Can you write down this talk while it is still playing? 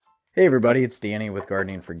Hey everybody, it's Danny with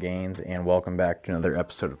Gardening for Gains, and welcome back to another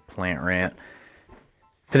episode of Plant Rant.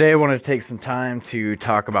 Today I want to take some time to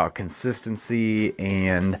talk about consistency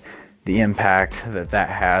and the impact that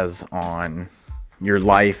has on your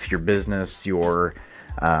life, your business, your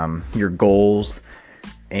goals,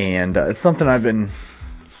 and it's something I've been,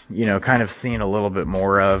 kind of seeing a little bit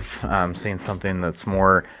more of. Seeing something that's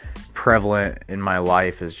more prevalent in my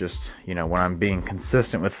life is just, when I'm being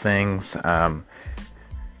consistent with things.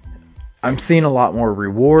 I'm seeing a lot more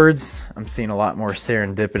rewards. I'm seeing a lot more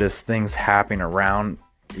serendipitous things happening around,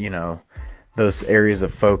 those areas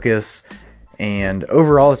of focus. And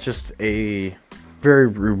overall, it's just a very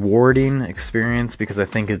rewarding experience because I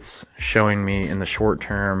think it's showing me in the short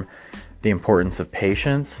term the importance of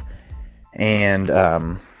patience. And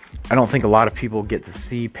I don't think a lot of people get to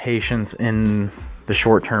see patience in the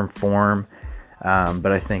short term form.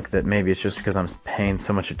 But I think that maybe it's just because I'm paying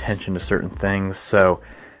so much attention to certain things. So,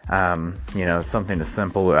 something as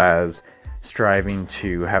simple as striving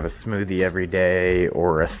to have a smoothie every day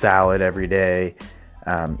or a salad every day,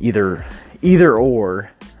 either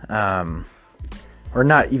or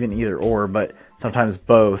not even either or, but sometimes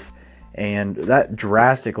both. And that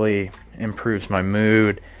drastically improves my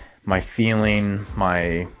mood, my feeling,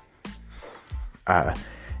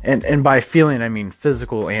 and by feeling, I mean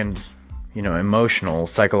physical and, emotional,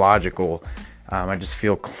 psychological. I just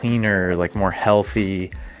feel cleaner, like more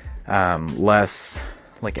healthy, less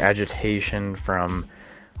like agitation from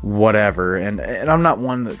whatever. And I'm not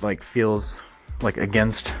one that like feels like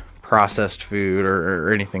against processed food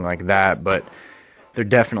or anything like that, but there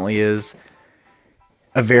definitely is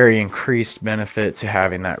a very increased benefit to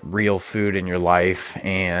having that real food in your life.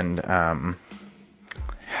 And how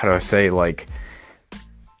do I say, like,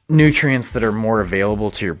 nutrients that are more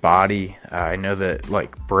available to your body. I know that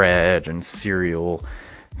like bread and cereal,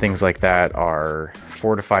 things like that, are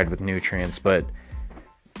fortified with nutrients, but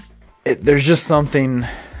there's just something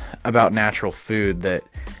about natural food that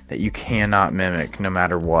you cannot mimic no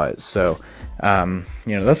matter what. So,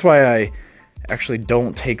 that's why I actually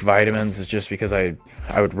don't take vitamins. It's just because I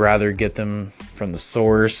would rather get them from the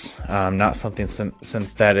source, not something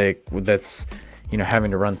synthetic that's,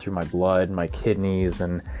 having to run through my blood, my kidneys,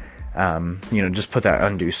 and, just put that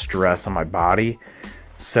undue stress on my body.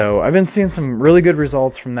 So I've been seeing some really good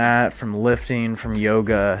results from that, from lifting, from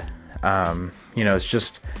yoga. It's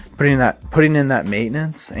just putting in that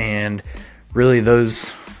maintenance, and really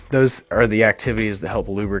those are the activities that help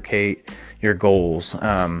lubricate your goals.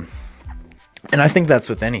 And I think that's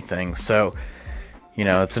with anything. So,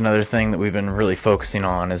 it's another thing that we've been really focusing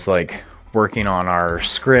on is like working on our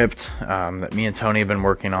script, that me and Tony have been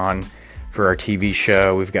working on for our TV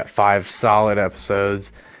show. We've got 5 solid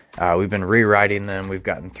episodes. We've been rewriting them. We've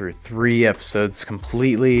gotten through 3 episodes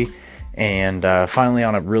completely, and finally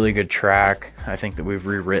on a really good track. I think that we've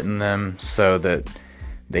rewritten them so that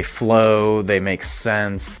they flow, they make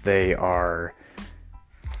sense, they are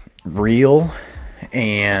real,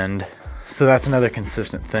 and so that's another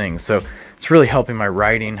consistent thing. So it's really helping my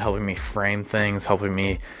writing, helping me frame things, helping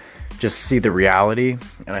me just see the reality.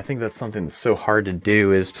 And I think that's something that's so hard to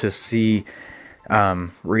do, is to see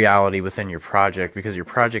reality within your project, because your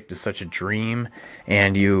project is such a dream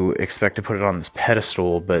and you expect to put it on this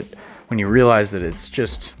pedestal. But when you realize that it's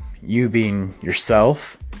just you being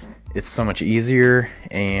yourself, it's so much easier.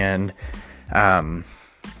 And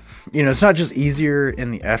it's not just easier in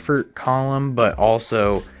the effort column, but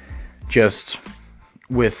also just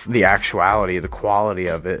with the actuality, the quality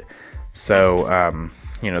of it. So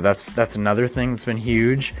that's another thing that's been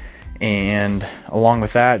huge. And along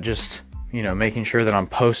with that, just making sure that I'm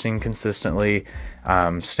posting consistently,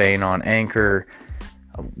 staying on Anchor.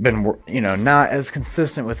 Been not as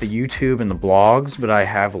consistent with the YouTube and the blogs, but I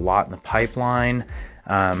have a lot in the pipeline.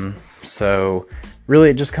 So really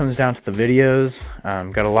it just comes down to the videos.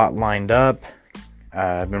 Got a lot lined up.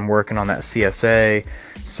 I've been working on that CSA.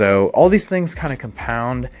 So all these things kind of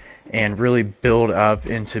compound and really build up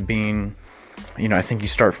into being, I think you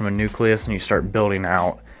start from a nucleus and you start building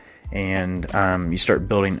out, and you start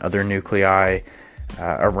building other nuclei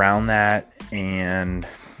around that, and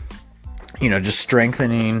just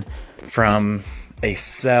strengthening from a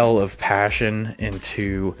cell of passion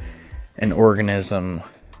into an organism,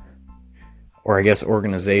 or I guess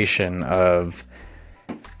organization of,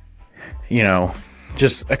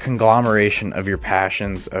 just a conglomeration of your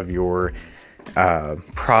passions, of your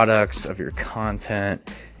products, of your content.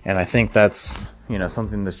 And I think that's,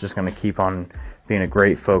 something that's just going to keep on being a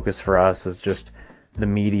great focus for us, is just the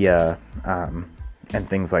media and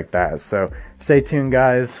things like that. So stay tuned,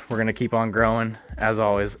 guys. We're going to keep on growing. As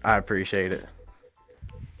always, I appreciate it.